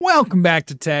Welcome back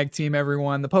to Tag Team,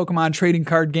 everyone, the Pokemon Trading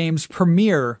Card Game's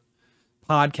premier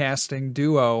podcasting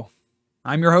duo.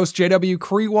 I'm your host, JW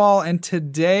Creewall, and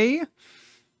today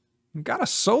we've got a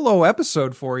solo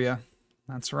episode for you.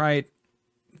 That's right.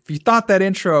 If you thought that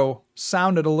intro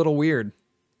sounded a little weird,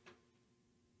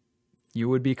 you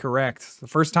would be correct. The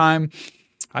first time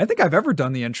I think I've ever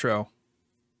done the intro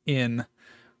in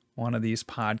one of these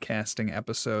podcasting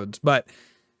episodes, but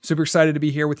super excited to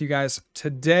be here with you guys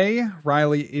today.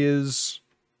 Riley is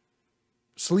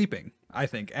sleeping, I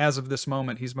think. As of this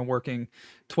moment, he's been working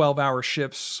 12-hour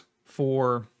shifts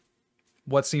for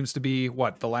what seems to be,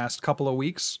 the last couple of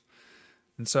weeks.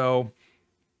 And so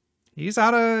he's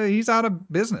out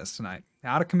of business tonight,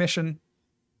 out of commission.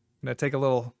 I'm going to take a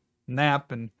little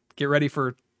nap and get ready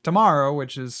for tomorrow,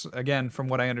 which is, again, from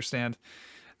what I understand,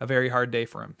 a very hard day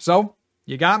for him. So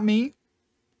you got me.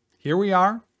 Here we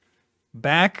are.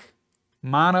 Back,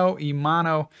 mano y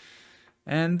mano,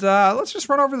 and let's just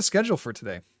run over the schedule for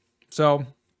today. So,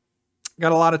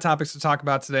 got a lot of topics to talk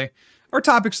about today, or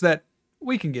topics that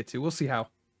we can get to. We'll see how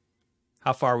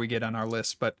far we get on our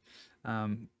list, but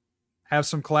have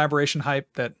some collaboration hype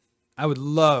that I would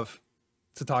love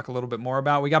to talk a little bit more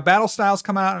about. We got Battle Styles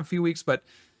coming out in a few weeks, but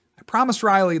I promised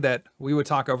Riley that we would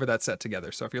talk over that set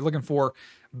together. So if you're looking for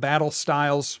Battle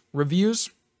Styles reviews,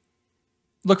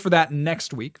 look for that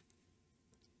next week.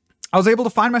 I was able to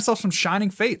find myself some Shining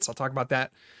Fates. I'll talk about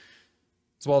that,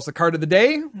 as well as the card of the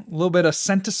day, a little bit of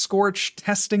Centiskorch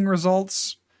testing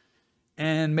results,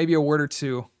 and maybe a word or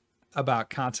two about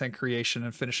content creation,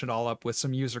 and finish it all up with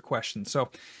some user questions.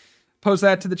 So pose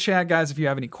that to the chat, guys, if you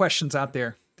have any questions out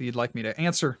there that you'd like me to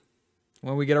answer.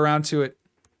 When we get around to it,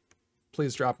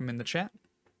 please drop them in the chat.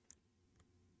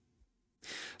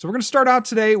 So we're going to start out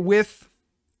today with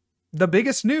the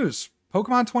biggest news,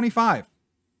 Pokemon 25.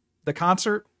 The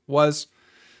concert was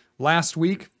last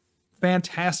week.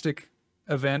 Fantastic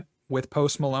event with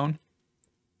Post Malone.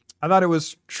 I thought it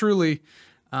was truly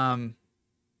one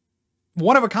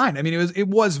of a kind. I mean, it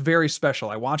was very special.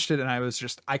 I watched it and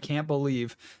I can't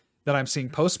believe that I'm seeing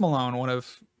Post Malone, one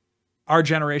of our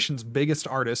generation's biggest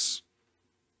artists,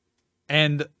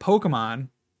 and Pokemon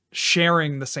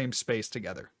sharing the same space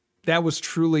together. That was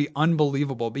truly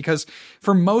unbelievable, because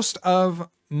for most of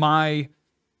my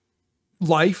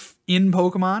life in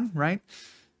Pokemon, right,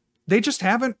 they just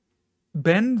haven't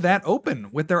been that open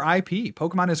with their IP.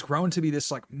 Pokemon has grown to be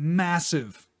this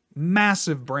massive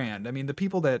brand. I mean, the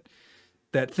people that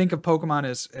think of Pokemon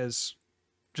as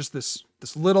just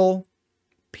this little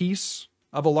piece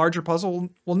of a larger puzzle,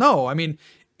 well, no, I mean,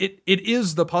 it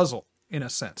is the puzzle in a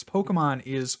sense. Pokemon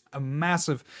is a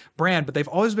massive brand, but they've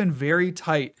always been very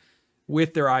tight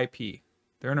with their IP,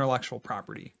 their intellectual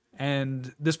property.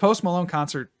 And this Post Malone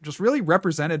concert just really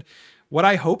represented what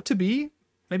I hope to be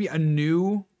maybe a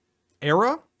new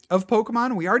era of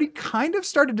Pokemon. We already kind of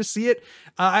started to see it.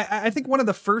 I think one of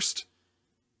the first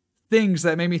things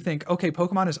that made me think, okay,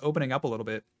 Pokemon is opening up a little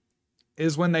bit,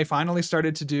 is when they finally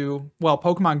started to do,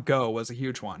 Pokemon Go was a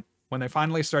huge one. When they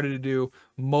finally started to do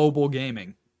mobile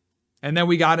gaming. And then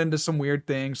we got into some weird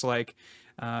things like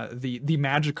the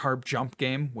Magikarp jump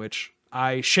game, which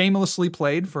I shamelessly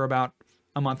played for about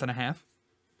a month and a half.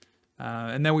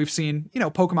 And then we've seen,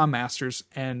 Pokemon Masters,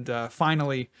 and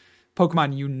finally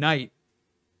Pokemon Unite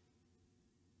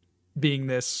being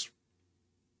this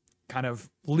kind of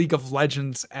League of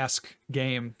Legends-esque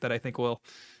game that I think will,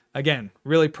 again,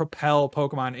 really propel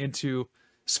Pokemon into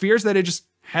spheres that it just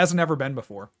hasn't ever been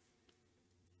before.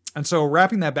 And so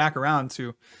wrapping that back around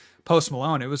to Post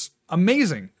Malone, it was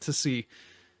amazing to see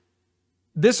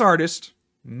this artist,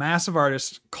 massive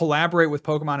artist, collaborate with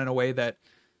Pokemon in a way that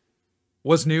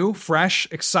was new, fresh,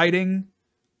 exciting,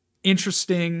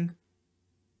 interesting,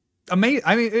 amazing.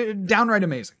 I mean, downright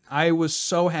amazing. I was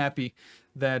so happy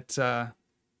that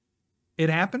it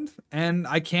happened, and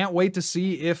I can't wait to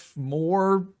see if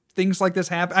more things like this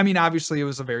happen. I mean, obviously it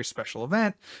was a very special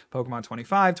event. Pokemon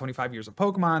 25 years of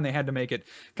Pokemon. They had to make it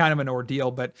kind of an ordeal,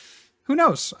 but who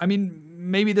knows? I mean,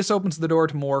 maybe this opens the door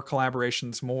to more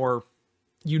collaborations, more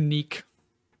unique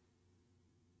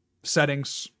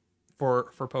settings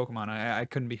for Pokemon. I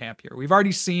couldn't be happier. We've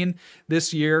already seen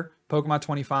this year, Pokemon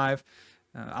 25,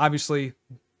 obviously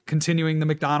continuing the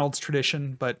McDonald's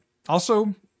tradition, but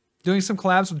also doing some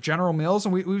collabs with General Mills,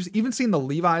 and we've even seen the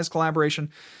Levi's collaboration,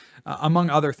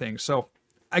 among other things. So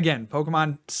again,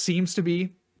 Pokemon seems to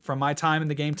be, from my time in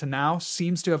the game to now,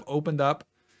 seems to have opened up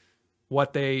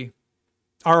what they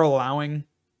are allowing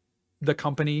the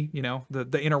company,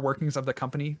 the inner workings of the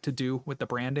company to do with the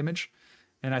brand image.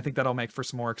 And I think that'll make for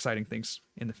some more exciting things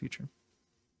in the future.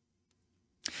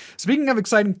 Speaking of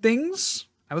exciting things,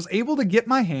 I was able to get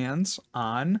my hands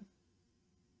on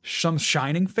some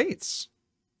Shining Fates.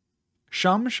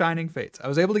 Some Shining Fates. I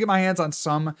was able to get my hands on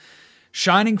some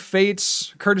Shining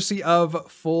Fates, courtesy of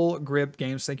Full Grip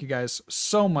Games. Thank you guys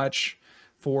so much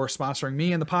for sponsoring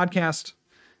me and the podcast.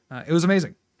 It was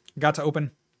amazing. Got to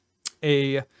open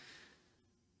a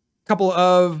couple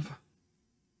of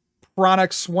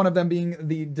products, one of them being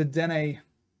the Dedenne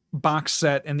box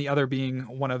set and the other being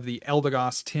one of the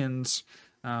Eldegoss tins.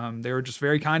 They were just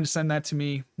very kind to send that to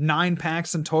me. 9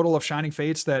 packs in total of Shining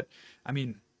Fates that, I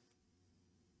mean,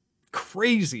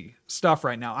 crazy stuff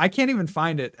right now. I can't even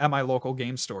find it at my local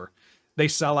game store. They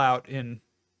sell out in,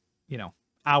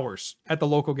 hours at the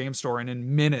local game store and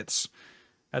in minutes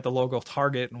at the local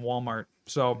Target and Walmart.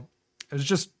 So I was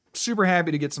just super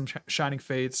happy to get some Shining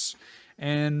Fates,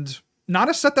 and not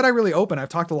a set that I really open. I've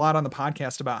talked a lot on the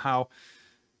podcast about how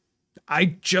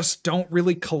I just don't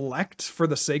really collect for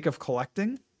the sake of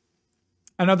collecting.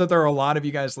 I know that there are a lot of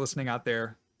you guys listening out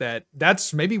there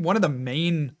that's maybe one of the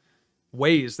main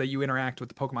ways that you interact with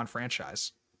the Pokemon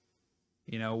franchise.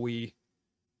 We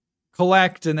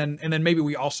collect and then maybe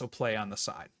we also play on the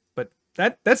side. But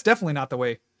that's definitely not the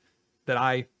way that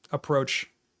I approach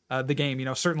the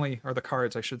game, certainly, or the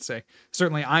cards, I should say.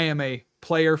 Certainly I am a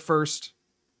player first,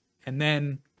 and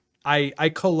then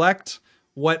I collect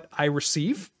what I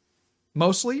receive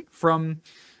mostly from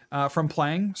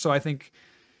playing. So I think,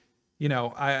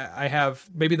 I have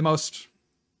maybe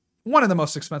one of the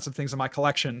most expensive things in my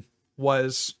collection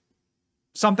was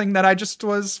something that it's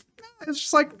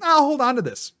just like, I'll hold on to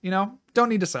this, don't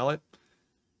need to sell it.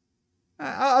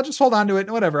 I'll just hold on to it.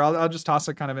 Whatever. I'll just toss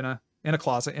it kind of in a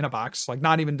closet, in a box, like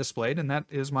not even displayed. And that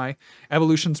is my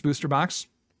Evolutions booster box.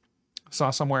 Saw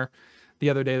somewhere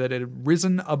the other day that it had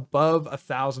risen above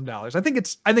 $1,000. I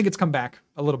think it's come back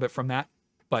a little bit from that,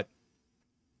 but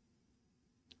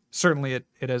certainly it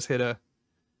has hit a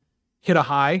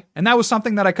high. And that was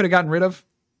something that I could have gotten rid of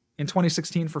in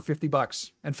 2016 for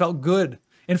 $50 and felt good.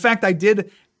 In fact, I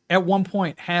did at one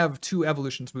point have 2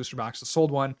 Evolutions booster boxes. Sold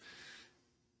one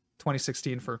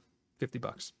 2016 for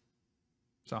 $50.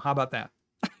 So how about that?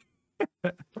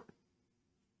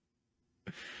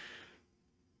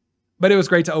 But it was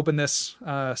great to open this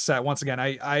set once again.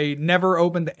 I never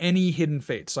opened any Hidden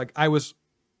Fates. Like, I was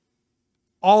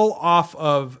all off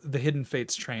of the Hidden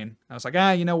Fates train. I was like,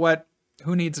 you know what?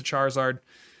 Who needs a Charizard?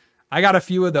 I got a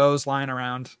few of those lying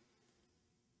around.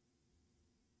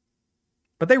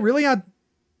 But they really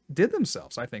outdid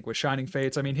themselves, I think, with Shining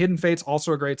Fates. I mean, Hidden Fates,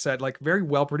 also a great set, like very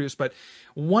well produced. But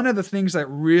one of the things that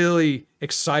really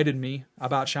excited me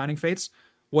about Shining Fates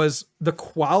was the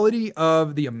quality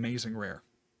of the Amazing Rare.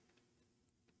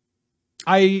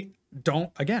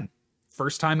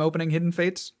 First time opening Hidden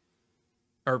Fates,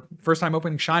 or first time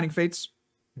opening Shining Fates,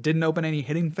 didn't open any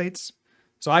Hidden Fates.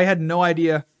 So I had no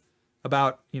idea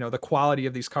about, the quality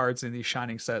of these cards in these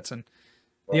Shining sets. And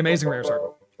the Amazing Rares are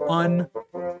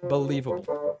unbelievable.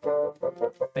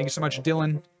 Thank you so much,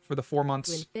 Dylan, for the 4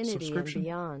 months subscription. And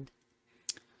beyond.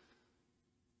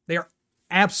 They are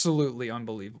absolutely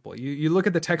unbelievable. You look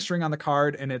at the texturing on the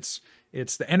card, and it's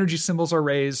the energy symbols are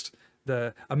raised.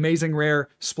 The Amazing Rare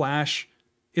splash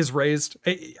is raised.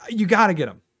 You got to get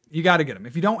them.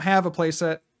 If you don't have a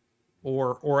playset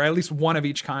or at least one of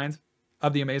each kind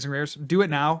of the Amazing Rares, do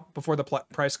it now before the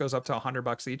price goes up to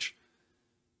 $100 each.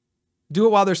 Do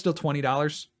it while they're still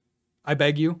 $20. I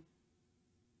beg you,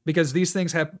 because these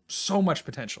things have so much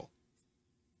potential.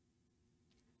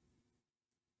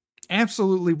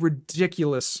 Absolutely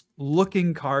ridiculous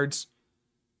looking cards.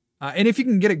 And if you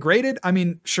can get it graded, I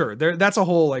mean, sure, that's a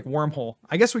whole like wormhole.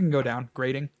 I guess we can go down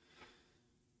grading.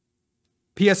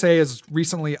 PSA has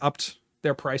recently upped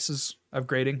their prices of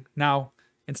grading. Now,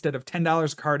 instead of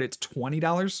 $10 a card, it's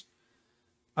 $20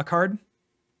 a card.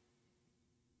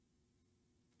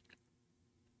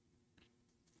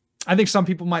 I think some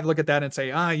people might look at that and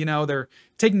say, they're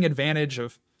taking advantage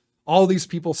of all these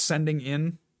people sending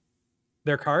in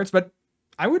their cards. But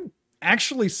I would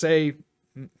actually say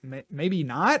maybe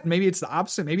not. Maybe it's the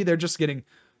opposite. Maybe they're just getting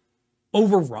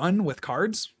overrun with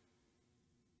cards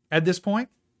at this point.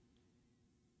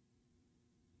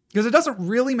 Because it doesn't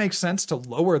really make sense to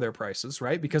lower their prices,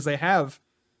 right? Because they have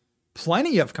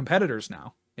plenty of competitors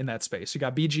now in that space. You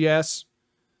got BGS,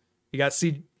 you got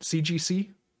CGC.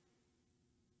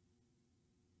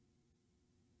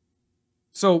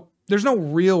 So there's no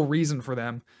real reason for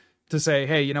them to say,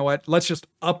 hey, you know what? Let's just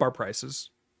up our prices,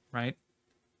 right?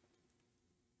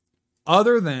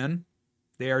 Other than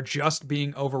they are just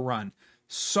being overrun.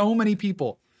 So many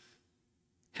people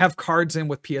have cards in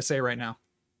with PSA right now.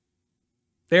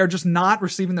 They are just not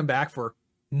receiving them back for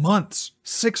months,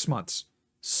 6 months,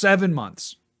 7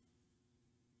 months.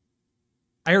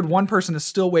 I heard one person is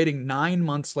still waiting 9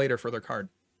 months later for their card.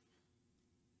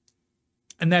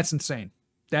 And that's insane.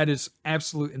 That is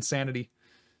absolute insanity.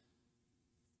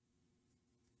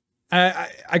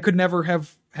 I could never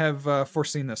have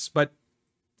foreseen this, but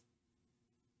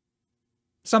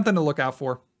something to look out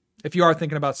for if you are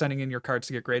thinking about sending in your cards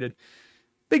to get graded.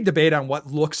 Big debate on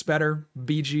what looks better.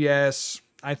 BGS,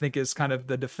 I think, is kind of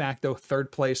the de facto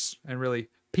third place, and really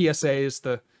PSA is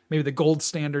maybe the gold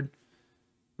standard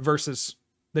versus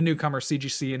the newcomer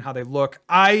CGC and how they look.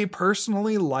 I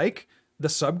personally like the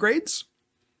subgrades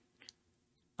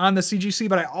on the CGC,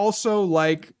 but I also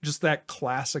like just that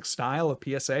classic style of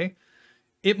PSA.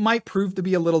 It might prove to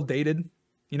be a little dated,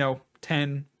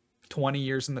 10, 20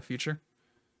 years in the future.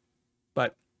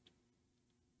 But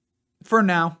for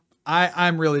now,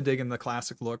 I'm really digging the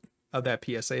classic look of that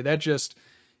PSA. That just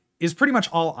is pretty much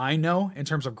all I know in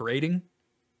terms of grading,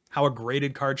 how a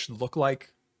graded card should look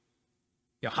like,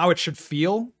 how it should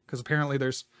feel, because apparently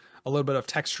there's a little bit of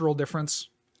textural difference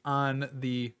on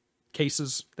the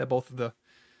cases that both of the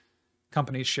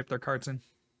companies ship their cards in.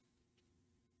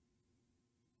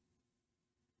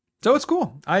 So it's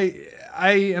cool. I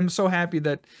am so happy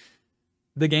that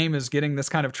the game is getting this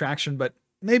kind of traction, but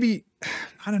maybe,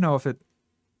 I don't know if it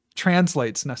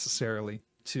translates necessarily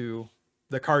to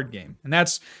the card game. And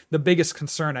that's the biggest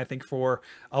concern, I think, for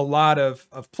a lot of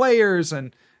players,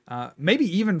 and maybe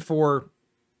even for,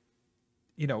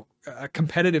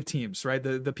 competitive teams, right?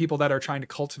 The people that are trying to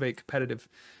cultivate competitive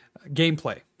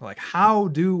gameplay. Like, how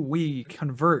do we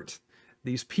convert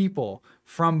these people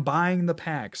from buying the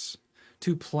packs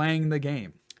to playing the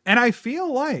game? And I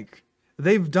feel like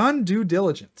they've done due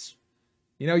diligence.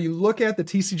 You look at the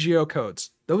TCGO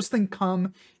codes. Those things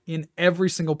come in every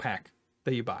single pack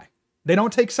that you buy. They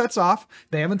don't take sets off.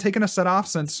 They haven't taken a set off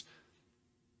since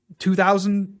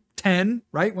 2010,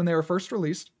 right? When they were first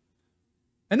released.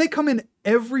 And they come in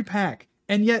every pack.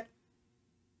 And yet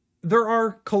there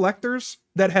are collectors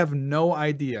that have no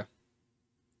idea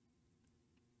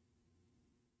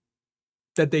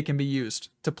that they can be used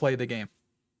to play the game.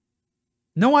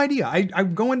 No idea. I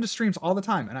go into streams all the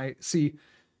time and I see,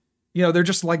 they're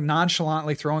just like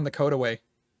nonchalantly throwing the code away.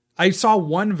 I saw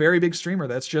one very big streamer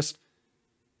that's just,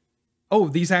 oh,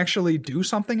 these actually do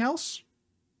something else?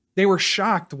 They were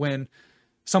shocked when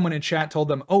someone in chat told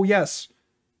them, oh yes,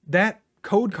 that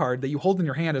code card that you hold in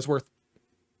your hand is worth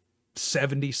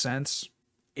 70 cents,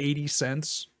 80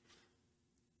 cents.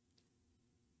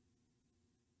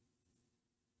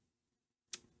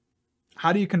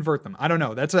 How do you convert them? I don't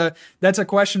know. That's a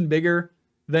question bigger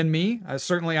than me.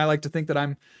 Certainly, I like to think that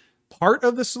I'm part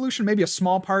of the solution, maybe a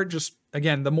small part. Just,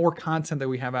 again, the more content that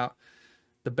we have out,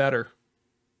 the better.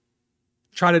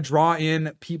 Try to draw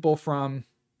in people from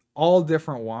all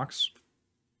different walks.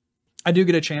 I do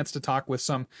get a chance to talk with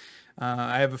some.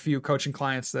 I have a few coaching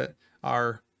clients that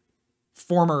are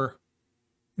former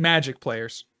Magic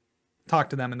players.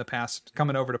 Talked to them in the past,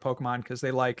 coming over to Pokemon because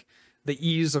they like the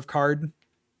ease of card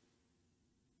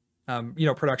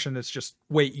production. It's just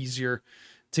way easier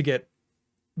to get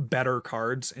better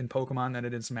cards in Pokemon than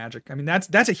it is Magic. I mean,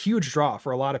 that's a huge draw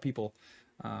for a lot of people.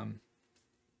 And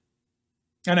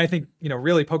I think,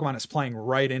 really Pokemon is playing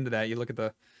right into that. You look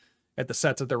at the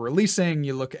sets that they're releasing,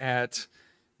 you look at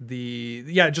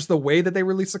just the way that they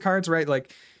release the cards, right?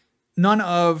 Like, none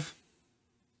of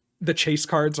the chase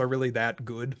cards are really that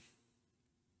good,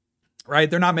 right?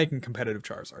 They're not making competitive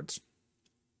Charizards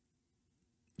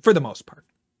for the most part.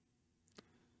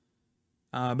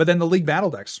 But then the League Battle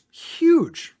decks,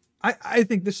 huge. I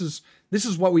think this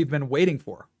is what we've been waiting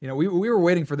for. We were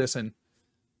waiting for this in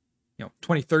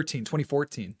 2013,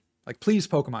 2014. Like, please,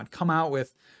 Pokemon, come out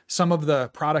with some of the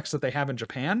products that they have in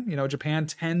Japan. Japan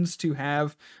tends to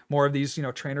have more of these,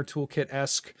 trainer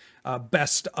toolkit-esque,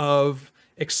 best of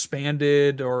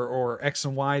expanded or X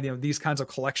and Y, these kinds of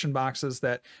collection boxes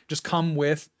that just come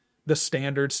with the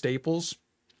standard staples.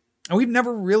 And we've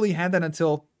never really had that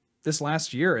until this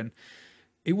last year. And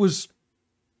it was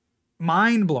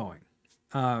mind-blowing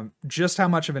just how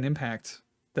much of an impact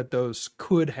that those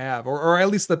could have, or at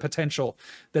least the potential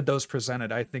that those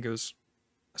presented. I think it was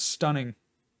a stunning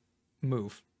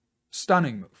move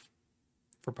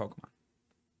for Pokemon.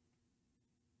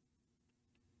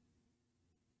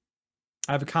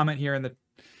 I have a comment here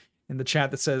in the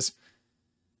chat that says,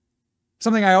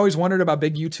 something I always wondered about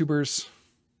big YouTubers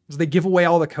is they give away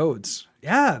all the codes.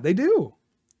 Yeah, they do.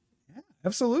 Yeah,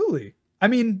 absolutely. I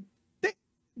mean,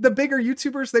 the bigger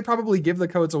YouTubers, they probably give the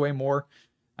codes away more.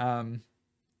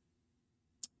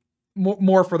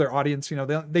 More for their audience. They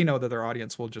know that their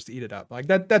audience will just eat it up. Like,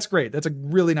 that's great. That's a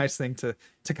really nice thing to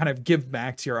kind of give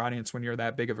back to your audience when you're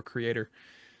that big of a creator.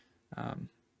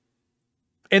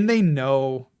 And they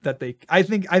know that I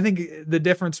think the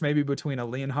difference maybe between a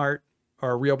Leonhardt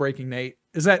or a Real Breaking Nate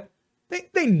is that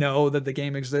they know that the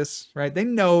game exists, right? They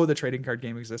know the trading card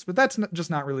game exists, but that's just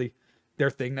not really their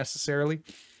thing necessarily.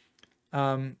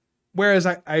 Whereas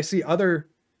I see other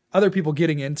people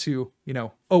getting into,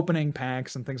 opening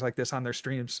packs and things like this on their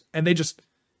streams, and they just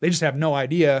have no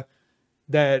idea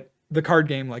that the card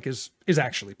game like is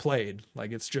actually played.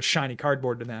 Like it's just shiny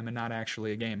cardboard to them and not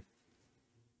actually a game.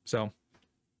 So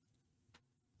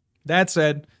that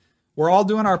said, we're all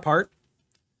doing our part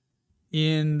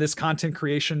in this content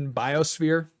creation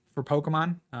biosphere for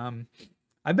Pokemon.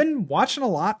 I've been watching a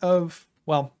lot of,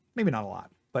 well, maybe not a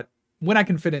lot, but when I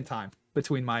can fit in time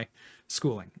between my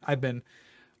schooling, I've been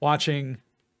watching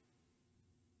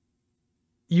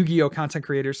Yu-Gi-Oh content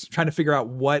creators, trying to figure out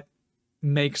what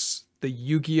makes the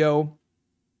Yu-Gi-Oh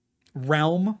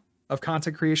realm of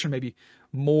content creation maybe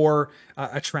more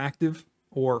attractive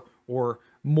or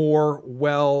more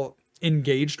well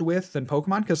engaged with than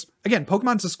Pokemon. Because again,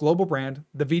 Pokemon's this global brand.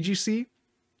 The VGC,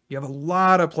 you have a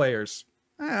lot of players.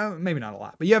 Maybe not a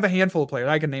lot, but you have a handful of players.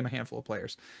 I can name a handful of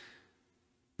players.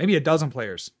 Maybe a dozen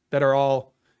players that are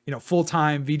all,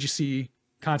 full-time VGC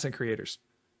content creators.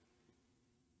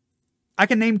 I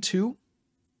can name 2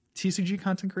 TCG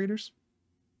content creators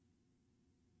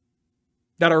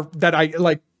that I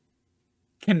like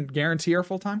can guarantee are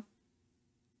full-time.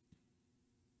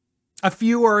 A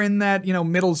few are in that,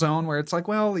 middle zone where it's like,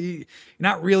 well, you're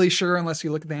not really sure unless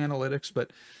you look at the analytics,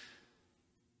 but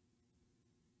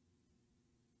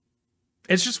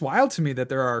it's just wild to me that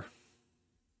there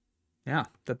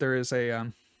is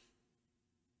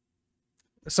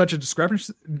such a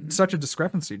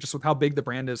discrepancy just with how big the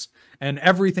brand is and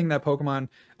everything that Pokemon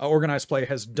Organized Play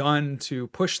has done to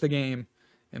push the game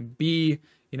and be,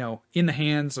 in the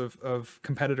hands of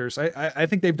competitors. I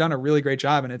think they've done a really great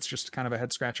job, and it's just kind of a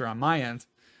head scratcher on my end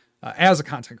as a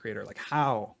content creator. Like,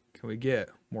 how can we get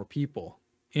more people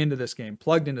into this game,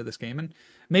 plugged into this game? And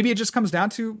maybe it just comes down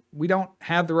to we don't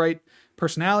have the right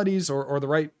personalities or the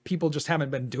right people just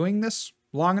haven't been doing this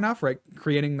long enough, right?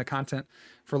 Creating the content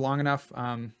for long enough.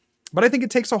 But I think it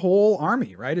takes a whole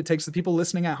army, right? It takes the people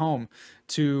listening at home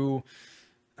to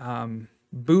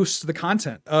boost the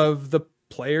content of the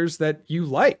players that you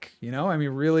like,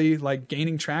 really like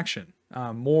gaining traction,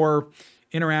 more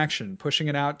interaction, pushing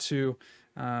it out to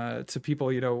people,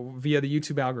 via the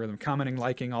YouTube algorithm, commenting,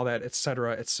 liking, all that, et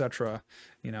cetera,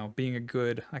 being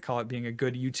I call it being a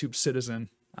good YouTube citizen,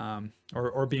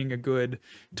 or being a good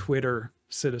Twitter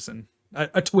citizen,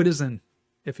 a Twitizen,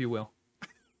 if you will.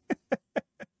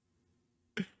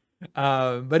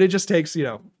 But it just takes,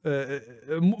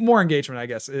 more engagement, I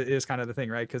guess, is kind of the thing,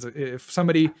 right? Because if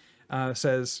somebody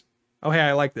says, oh, hey,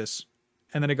 I like this,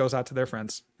 and then it goes out to their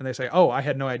friends and they say, oh, I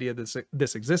had no idea this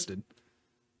existed.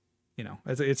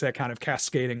 It's that kind of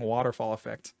cascading waterfall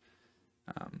effect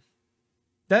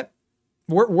that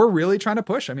we're really trying to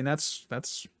push. I mean, that's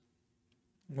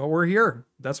what we're here.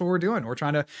 That's what we're doing. We're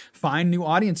trying to find new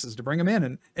audiences to bring them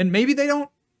in, and maybe they don't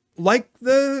like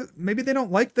the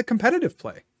competitive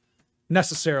play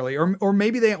necessarily, or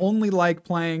maybe they only like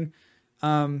playing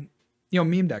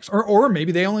meme decks, or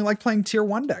maybe they only like playing tier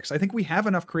 1 decks. I think we have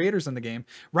enough creators in the game.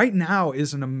 Right now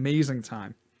is an amazing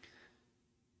time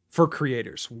for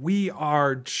creators. We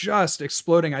are just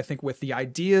exploding, I think, with the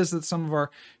ideas that some of our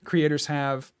creators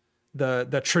have,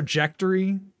 the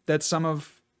trajectory that some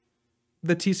of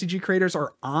the TCG creators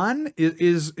are on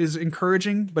is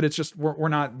encouraging, but it's just we're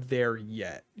not there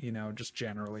yet, just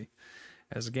generally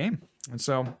as a game. And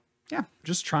so, yeah,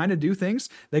 just trying to do things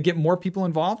that get more people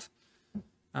involved.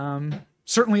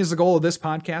 Certainly is the goal of this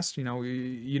podcast.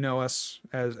 You know us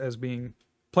as being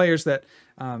players that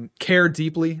care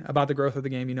deeply about the growth of the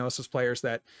game. You know us as players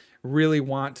that really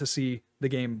want to see the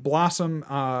game blossom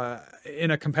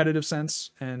in a competitive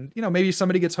sense. And, maybe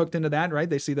somebody gets hooked into that, right?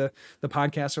 They see the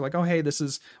podcast, they're like, oh, hey, this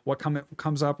is what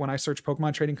comes up when I search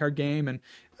Pokemon trading card game. And,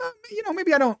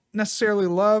 maybe I don't necessarily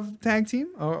love Tag Team,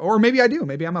 or maybe I do.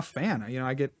 Maybe I'm a fan.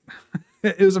 I get,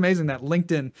 it was amazing that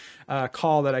LinkedIn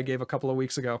call that I gave a couple of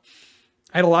weeks ago.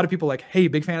 I had a lot of people like, hey,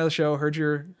 big fan of the show. Heard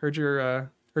your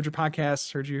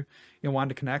podcast, heard you wanted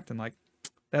to connect, and like,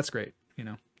 that's great.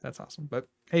 That's awesome. But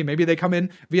hey, maybe they come in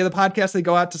via the podcast, they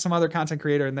go out to some other content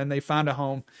creator, and then they found a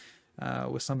home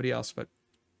with somebody else. But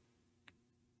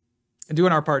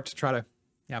doing our part to try to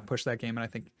push that game. And I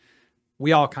think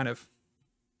we all kind of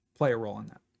play a role in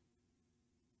that.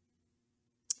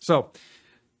 So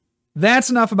that's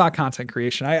enough about content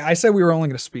creation. I said we were only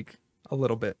going to speak a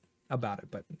little bit about it,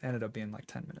 but it ended up being like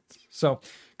 10 minutes. So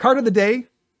card of the day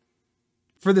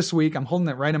for this week, I'm holding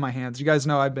it right in my hands. You guys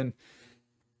know I've been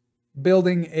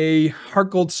building a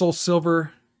Heart Gold Soul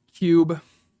Silver cube.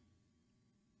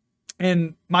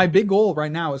 And my big goal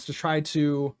right now is to try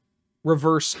to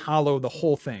reverse hollow the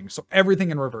whole thing. So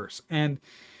everything in reverse. And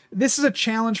this is a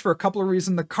challenge for a couple of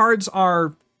reasons. The cards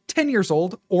are 10 years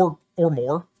old or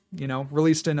more,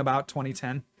 released in about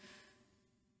 2010.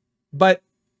 But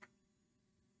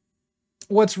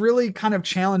what's really kind of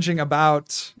challenging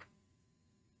about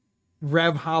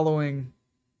rev hollowing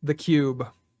the cube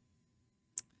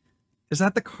is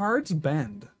that the cards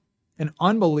bend an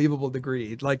unbelievable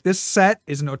degree. Like, this set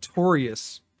is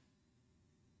notorious.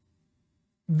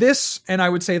 This, and I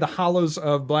would say the hollows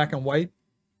of Black and White,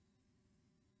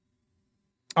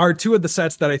 are two of the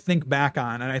sets that I think back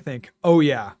on and I think, oh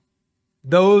yeah,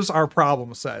 those are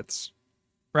problem sets,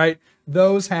 right?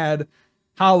 Those had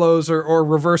hollows or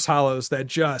reverse hollows that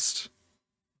just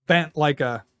bent like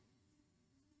a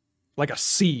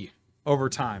C over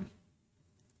time.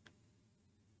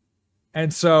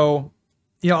 And so,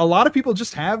 a lot of people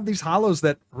just have these hollows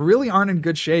that really aren't in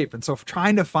good shape. And so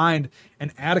trying to find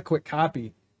an adequate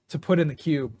copy to put in the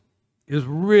cube is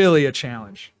really a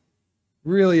challenge.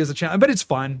 Really is a challenge, but it's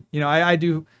fun. I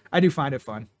do find it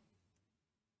fun.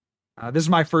 This is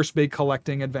my first big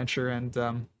collecting adventure,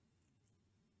 and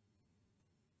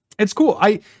it's cool.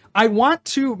 I want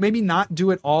to maybe not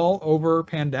do it all over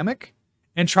pandemic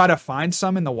and try to find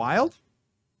some in the wild,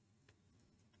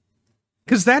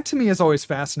 because that to me has always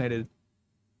fascinated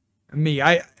me.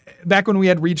 Back when we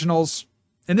had regionals,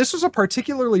 and this was a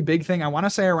particularly big thing, I want to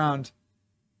say around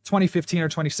 2015 or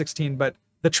 2016, but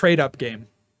the trade up game.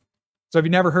 So if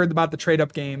you've never heard about the trade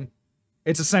up game,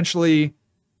 it's essentially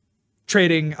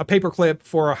trading a paperclip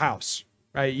for a house,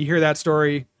 right? You hear that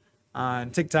story on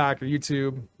TikTok or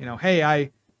YouTube, hey,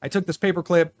 I took this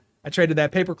paperclip, I traded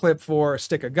that paperclip for a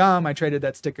stick of gum, I traded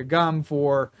that stick of gum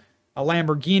for a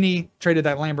Lamborghini, traded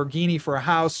that Lamborghini for a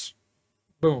house,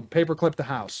 boom, paperclip the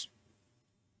house.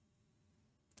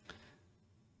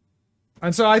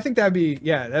 And so I think that'd be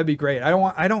great. I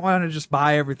don't want to just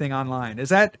buy everything online. Is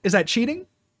that cheating?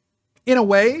 In a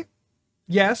way,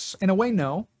 yes. In a way,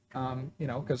 no.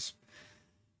 Because,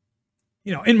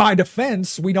 in my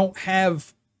defense, we don't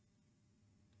have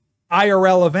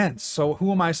IRL events. So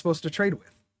who am I supposed to trade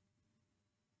with?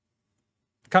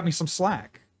 Cut me some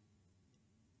slack.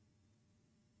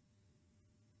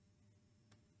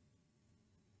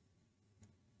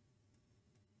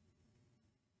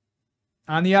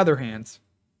 On the other hand,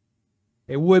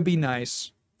 it would be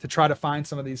nice to try to find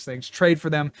some of these things, trade for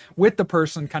them with the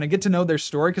person, kind of get to know their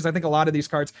story. Because I think a lot of these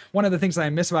cards, one of the things that I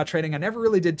miss about trading, I never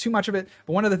really did too much of it,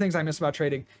 but one of the things I miss about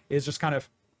trading is just kind of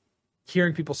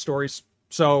hearing people's stories.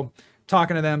 So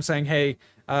talking to them, saying, hey,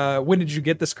 when did you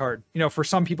get this card? For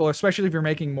some people, especially if you're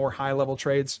making more high level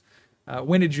trades,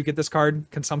 when did you get this card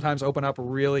can sometimes open up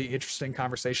really interesting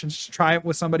conversations. Just try it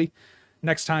with somebody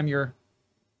next time you're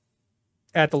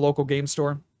at the local game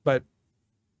store. But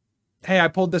hey, I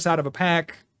pulled this out of a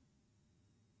pack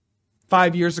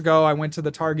 5 years ago. I went to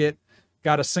the Target,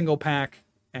 got a single pack,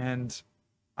 and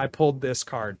I pulled this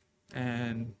card.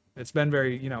 And it's been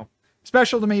very,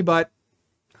 special to me, but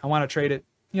I want to trade it.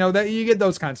 That you get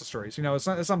those kinds of stories,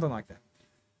 it's something like that.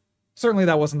 Certainly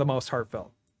that wasn't the most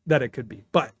heartfelt that it could be,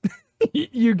 but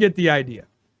you get the idea.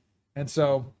 And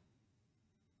so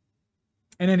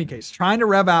in any case, trying to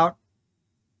rev out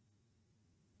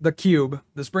the cube.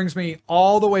 This brings me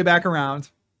all the way back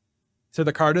around to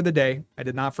the card of the day. I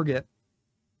did not forget.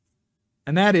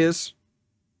 And that is,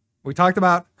 we talked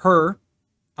about her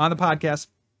on the podcast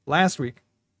last week.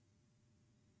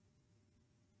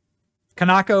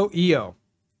 Kanako Io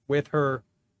with her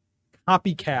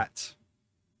Copycat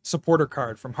supporter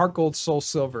card from Heart Gold Soul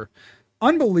Silver.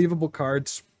 Unbelievable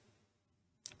cards.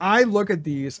 I look at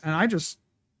these and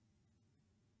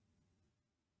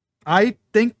I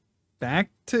think back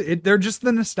to it. They're just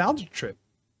the nostalgia trip.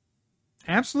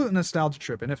 Absolute nostalgia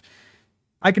trip. And if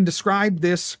I can describe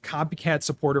this Copycat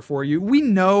supporter for you, we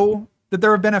know that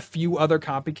there have been a few other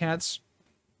Copycats.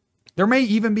 There may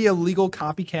even be a legal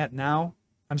Copycat now.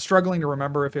 I'm struggling to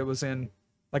remember if it was in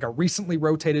like a recently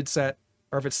rotated set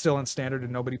or if it's still in standard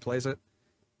and nobody plays it.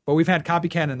 But we've had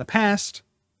Copycat in the past.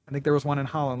 I think there was one in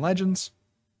Holland Legends.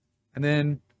 And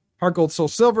then Heart Gold Soul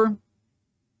Silver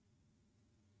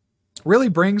really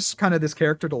brings kind of this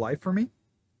character to life for me.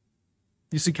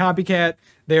 You see Copycat,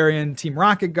 they're in Team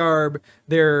Rocket garb,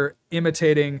 they're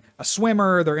imitating a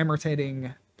swimmer, they're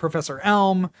imitating Professor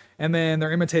Elm, and then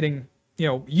they're imitating,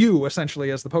 you essentially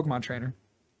as the Pokemon trainer.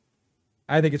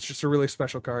 I think it's just a really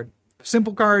special card.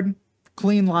 Simple card,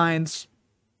 clean lines,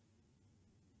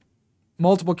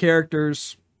 multiple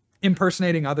characters,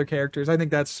 impersonating other characters. I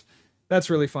think that's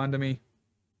really fun to me.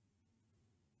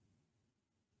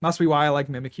 Must be why I like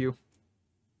Mimikyu.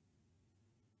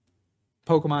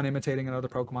 Pokemon imitating another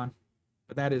Pokemon.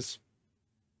 But that is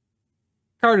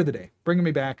card of the day, bringing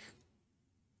me back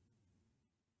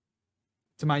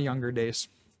to my younger days.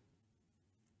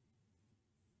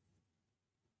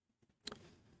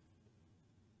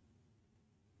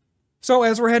 So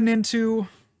as we're heading into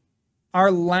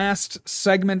our last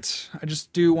segment, I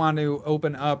just do want to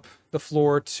open up the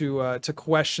floor to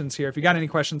questions here. If you got any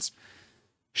questions,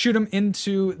 shoot them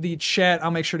into the chat.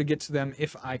 I'll make sure to get to them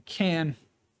if I can.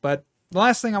 But the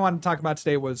last thing I wanted to talk about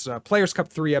today was Players Cup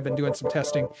 3. I've been doing some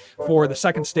testing for the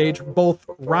second stage. Both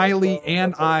Riley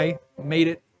and I made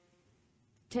it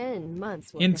 10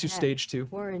 months into stage 2.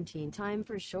 Quarantine time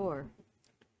for sure.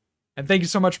 And thank you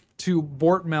so much to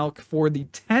Bort Milk for the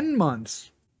 10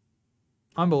 months.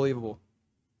 Unbelievable.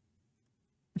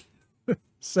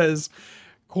 Says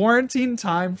quarantine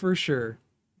time for sure.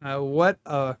 What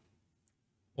a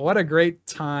great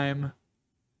time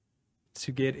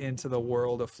to get into the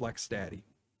world of Flex Daddy.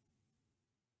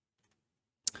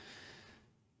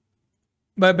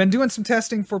 But I've been doing some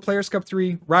testing for Players Cup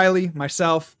 3. Riley,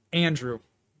 myself, Andrew,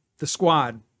 the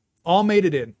squad, all made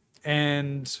it in.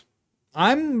 And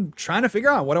I'm trying to figure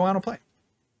out what I want to play.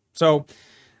 So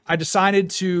I decided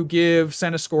to give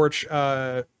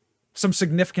Centiskorch some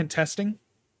significant testing.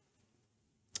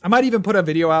 I might even put a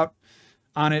video out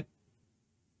on it,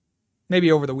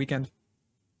 maybe over the weekend,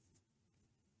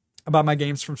 about my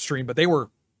games from stream, but they were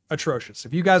atrocious.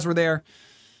 If you guys were there,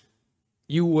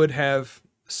 you would have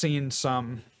seen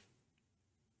some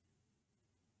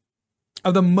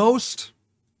of the most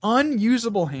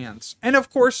unusable hands. And of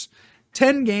course,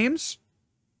 10 games,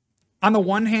 on the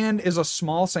one hand, is a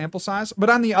small sample size, but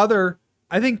on the other,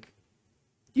 I think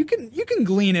you can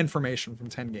glean information from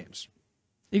 10 games.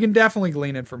 You can definitely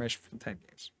glean information from 10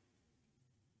 games.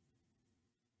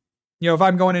 You know, if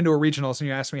I'm going into a regionals and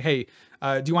you ask me, hey,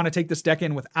 do you want to take this deck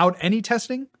in without any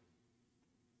testing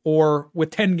or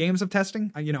with 10 games of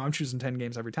testing? I'm choosing 10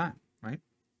 games every time, right?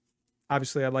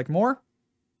 Obviously, I'd like more.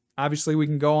 Obviously, we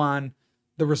can go on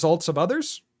the results of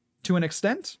others to an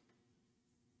extent.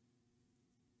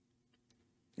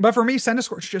 But for me,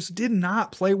 Centiskorch just did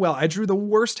not play well. I drew the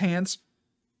worst hands,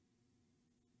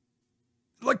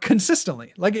 like,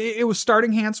 consistently. Like, it was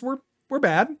starting hands were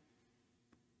bad.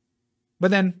 But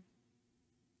then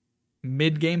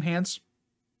mid-game hands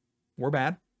were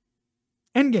bad.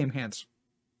 End-game hands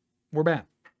were bad.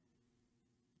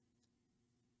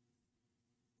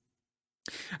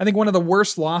 I think one of the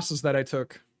worst losses that I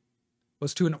took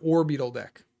was to an Orbeetle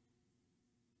deck.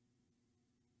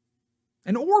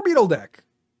 An Orbeetle deck.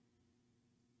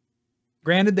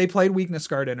 Granted, they played Weakness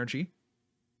Guard Energy.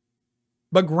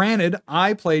 But granted,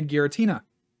 I played Giratina.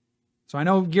 So I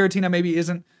know Giratina maybe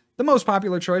isn't the most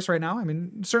popular choice right now. I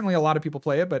mean, certainly a lot of people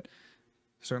play it, but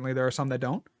certainly there are some that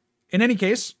don't. In any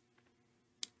case,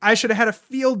 I should have had a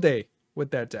field day with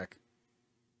that deck.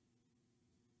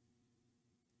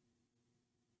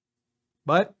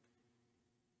 But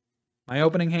my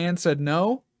opening hand said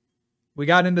no. We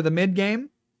got into the mid-game.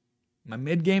 My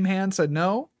mid-game hand said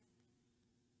no.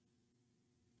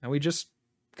 And we just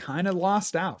kind of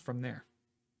lost out from there.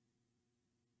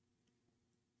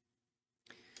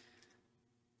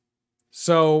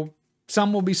 So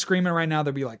some will be screaming right now.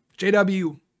 They'll be like,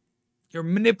 JW, you're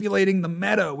manipulating the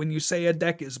meta when you say a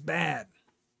deck is bad.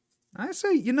 I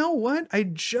say, you know what?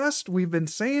 We've been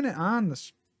saying it on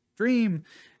the stream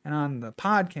and on the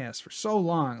podcast for so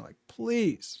long. Like,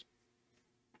 please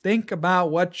think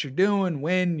about what you're doing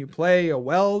when you play a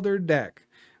welder deck,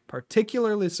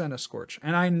 particularly Centiskorch.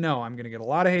 And I know I'm going to get a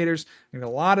lot of haters, I'm going to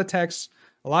get a lot of texts,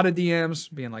 a lot of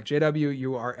DMs being like, JW,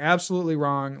 you are absolutely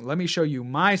wrong. Let me show you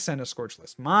my Centiskorch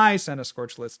list. My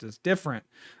Centiskorch list is different.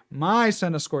 My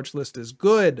Centiskorch list is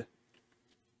good.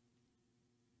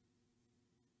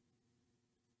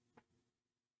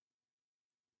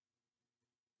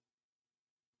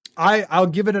 I'll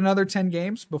give it another 10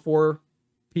 games before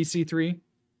PC3,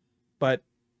 but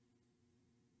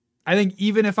I think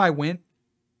even if I went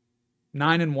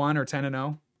 9-1 or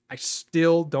 10-0, I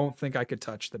still don't think I could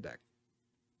touch the deck.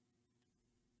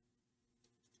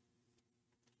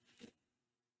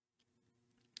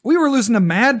 We were losing to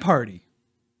Mad Party.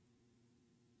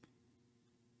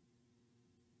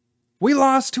 We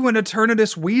lost to an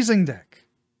Eternatus Weezing deck.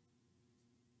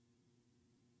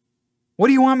 What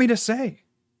do you want me to say?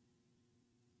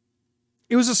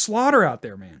 It was a slaughter out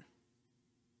there, man.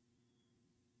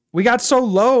 We got so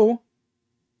low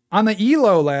on the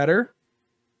ELO ladder.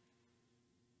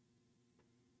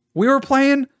 We were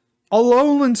playing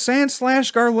Alolan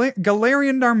Sand/Galarian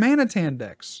Darmanitan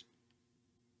decks.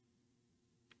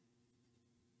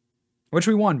 Which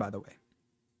we won, by the way.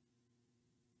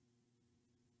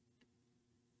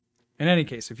 In any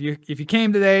case, if you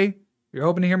came today, you're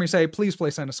hoping to hear me say, please play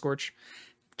Centiskorch.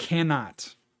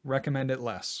 Cannot recommend it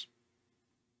less.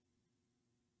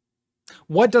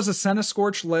 What does a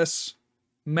Centiskorch-less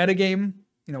metagame,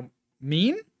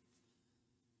 mean?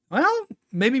 Well,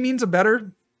 maybe means a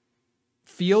better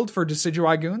field for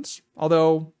Decidueye goons.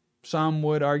 Although some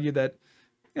would argue that,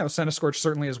 Centiskorch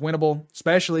certainly is winnable,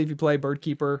 especially if you play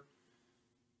Birdkeeper.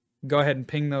 Go ahead and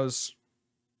ping those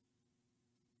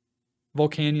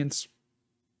Volcanions.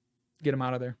 Get them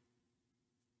out of there.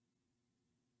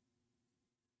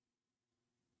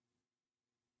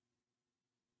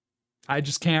 I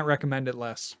just can't recommend it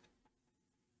less.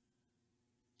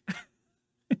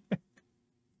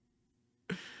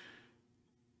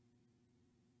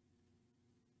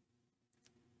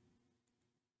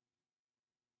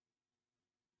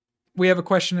 We have a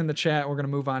question in the chat. We're going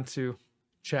to move on to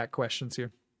chat questions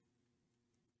here.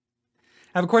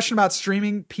 I have a question about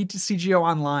streaming PTCGO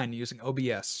online using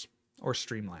OBS or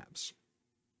Streamlabs.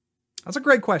 That's a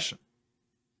great question.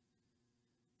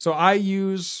 So I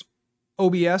use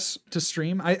OBS to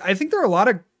stream. I think there are a lot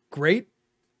of great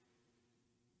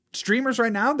streamers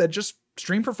right now that just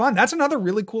stream for fun. That's another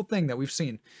really cool thing that we've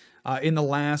seen in the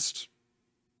last,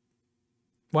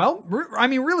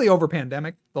 really over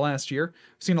pandemic, the last year.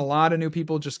 We've seen a lot of new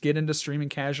people just get into streaming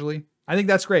casually. I think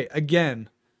that's great. Again,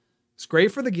 it's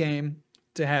great for the game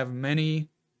to have many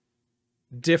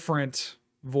different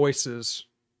voices.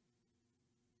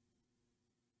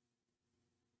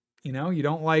 You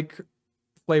don't like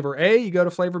flavor A, you go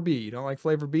to flavor B. You don't like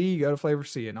flavor B, you go to flavor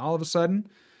C. And all of a sudden,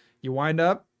 you wind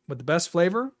up with the best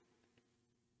flavor,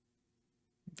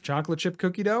 chocolate chip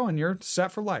cookie dough, and you're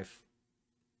set for life.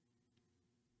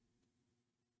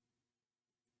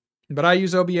 But I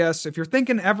use OBS. If you're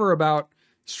thinking ever about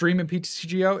streaming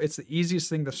PTCGO, it's the easiest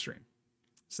thing to stream.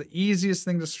 It's the easiest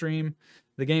thing to stream.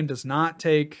 The game does not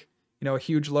take, a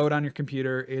huge load on your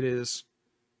computer. It is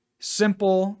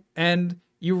simple, and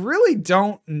you really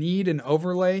don't need an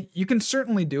overlay. You can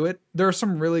certainly do it. There are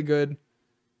some really good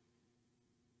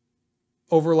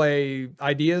overlay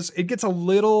ideas. It gets a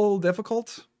little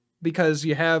difficult because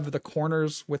you have the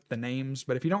corners with the names,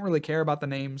 but if you don't really care about the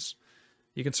names,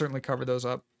 you can certainly cover those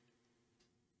up.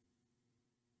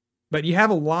 But you have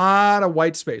a lot of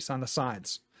white space on the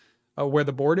sides where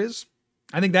the board is.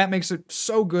 I think that makes it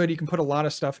so good. You can put a lot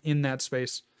of stuff in that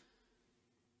space.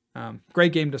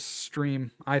 Great game to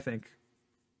stream, I think.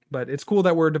 But it's cool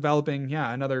that we're developing,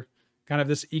 another kind of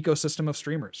this ecosystem of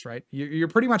streamers, right? You're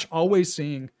pretty much always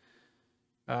seeing,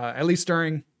 at least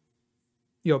during,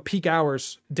 peak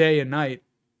hours, day and night,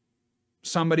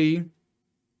 somebody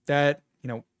that,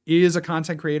 is a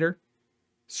content creator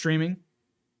streaming,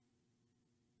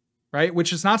 right?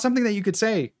 Which is not something that you could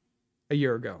say a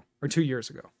year ago or 2 years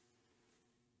ago.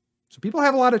 So people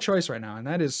have a lot of choice right now, and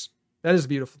that is a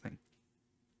beautiful thing.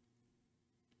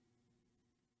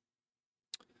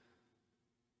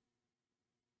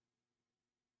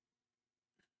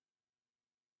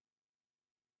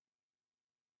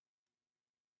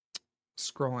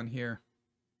 Scrolling here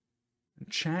in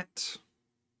chat.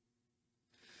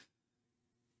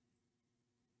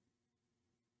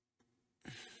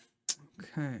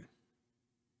 Okay.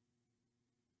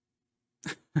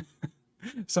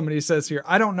 Somebody says here,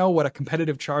 I don't know what a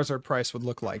competitive Charizard price would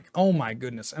look like. Oh my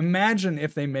goodness. Imagine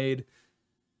if they made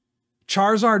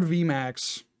Charizard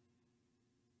VMAX.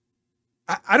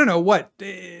 I don't know what.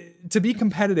 To be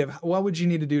competitive, what would you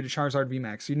need to do to Charizard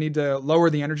VMAX? You need to lower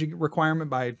the energy requirement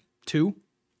by 2.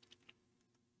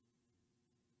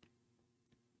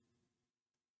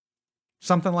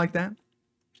 Something like that.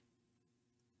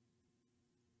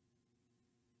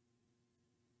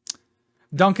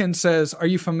 Duncan says, are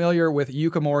you familiar with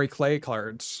Yukamori Clay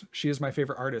cards? She is my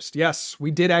favorite artist. Yes, we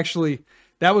did actually.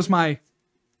 That was my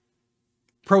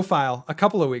profile a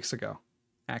couple of weeks ago,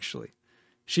 actually.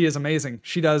 She is amazing.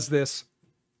 She does this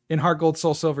in Heart Gold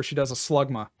Soul Silver. She does a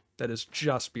Slugma that is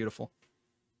just beautiful.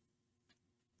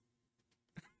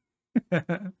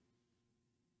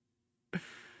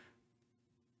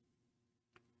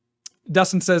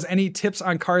 Dustin says, any tips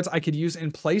on cards I could use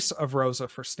in place of Rosa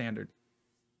for standard?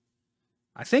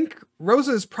 I think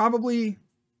Rosa is probably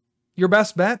your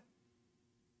best bet.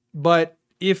 But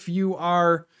if you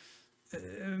are,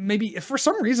 maybe if for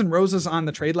some reason Rosas on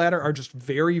the trade ladder are just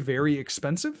very, very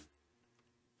expensive.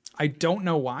 I don't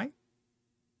know why.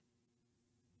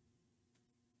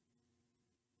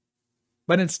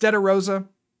 But instead of Rosa,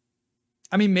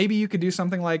 maybe you could do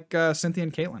something like Cynthia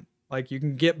and Caitlyn. Like you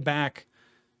can get back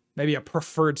maybe a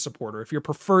preferred supporter. If your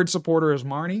preferred supporter is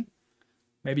Marnie,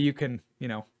 maybe you can,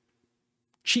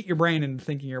 cheat your brain into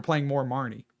thinking you're playing more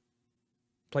Marnie.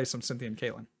 Play some Cynthia and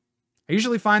Caitlyn. I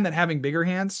usually find that having bigger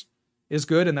hands is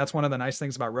good, and that's one of the nice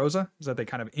things about Rosa, is that they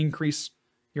kind of increase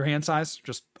your hand size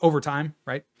just over time,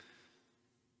 right?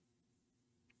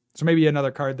 So maybe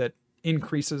another card that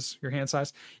increases your hand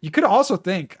size. You could also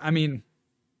think, I mean,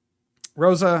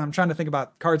 Rosa, I'm trying to think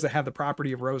about cards that have the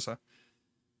property of Rosa.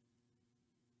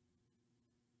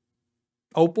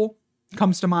 Opal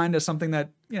comes to mind as something that,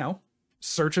 you know,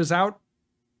 searches out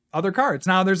other cards.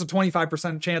 Now, there's a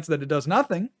 25% chance that it does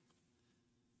nothing.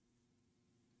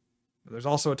 But there's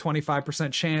also a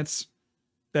 25% chance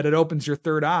that it opens your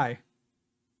third eye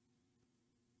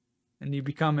and you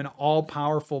become an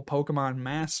all-powerful Pokemon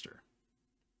master.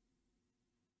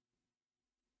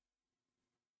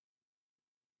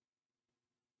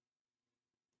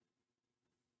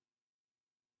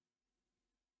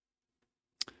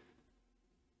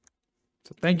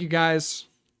 So thank you guys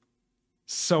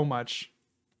so much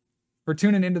for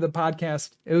tuning into the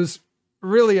podcast. It was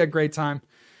really a great time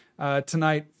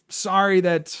tonight. Sorry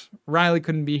that Riley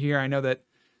couldn't be here. I know that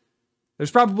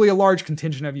there's probably a large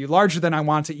contingent of you, larger than I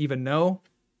want to even know,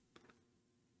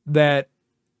 that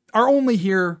are only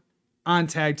here on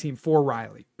Tag Team for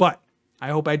Riley. But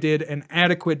I hope I did an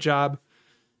adequate job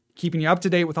keeping you up to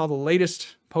date with all the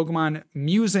latest Pokemon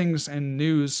musings and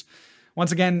news.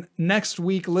 Once again, next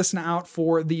week, listen out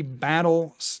for the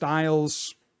Battle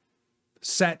Styles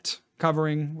set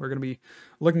covering. We're going to be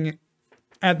looking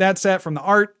at that set from the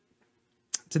art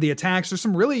to the attacks. There's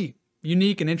some really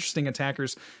unique and interesting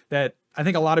attackers that I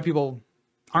think a lot of people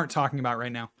aren't talking about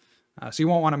right now. So you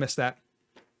won't want to miss that.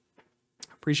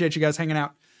 Appreciate you guys hanging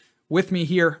out with me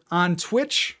here on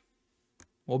Twitch.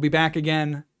 We'll be back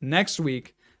again next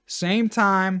week. Same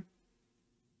time,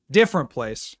 different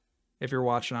place if you're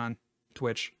watching on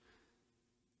Twitch.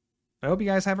 I hope you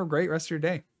guys have a great rest of your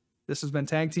day. This has been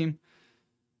Tag Team.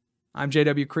 I'm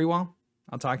JW Krewall.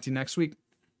 I'll talk to you next week.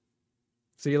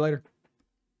 See you later.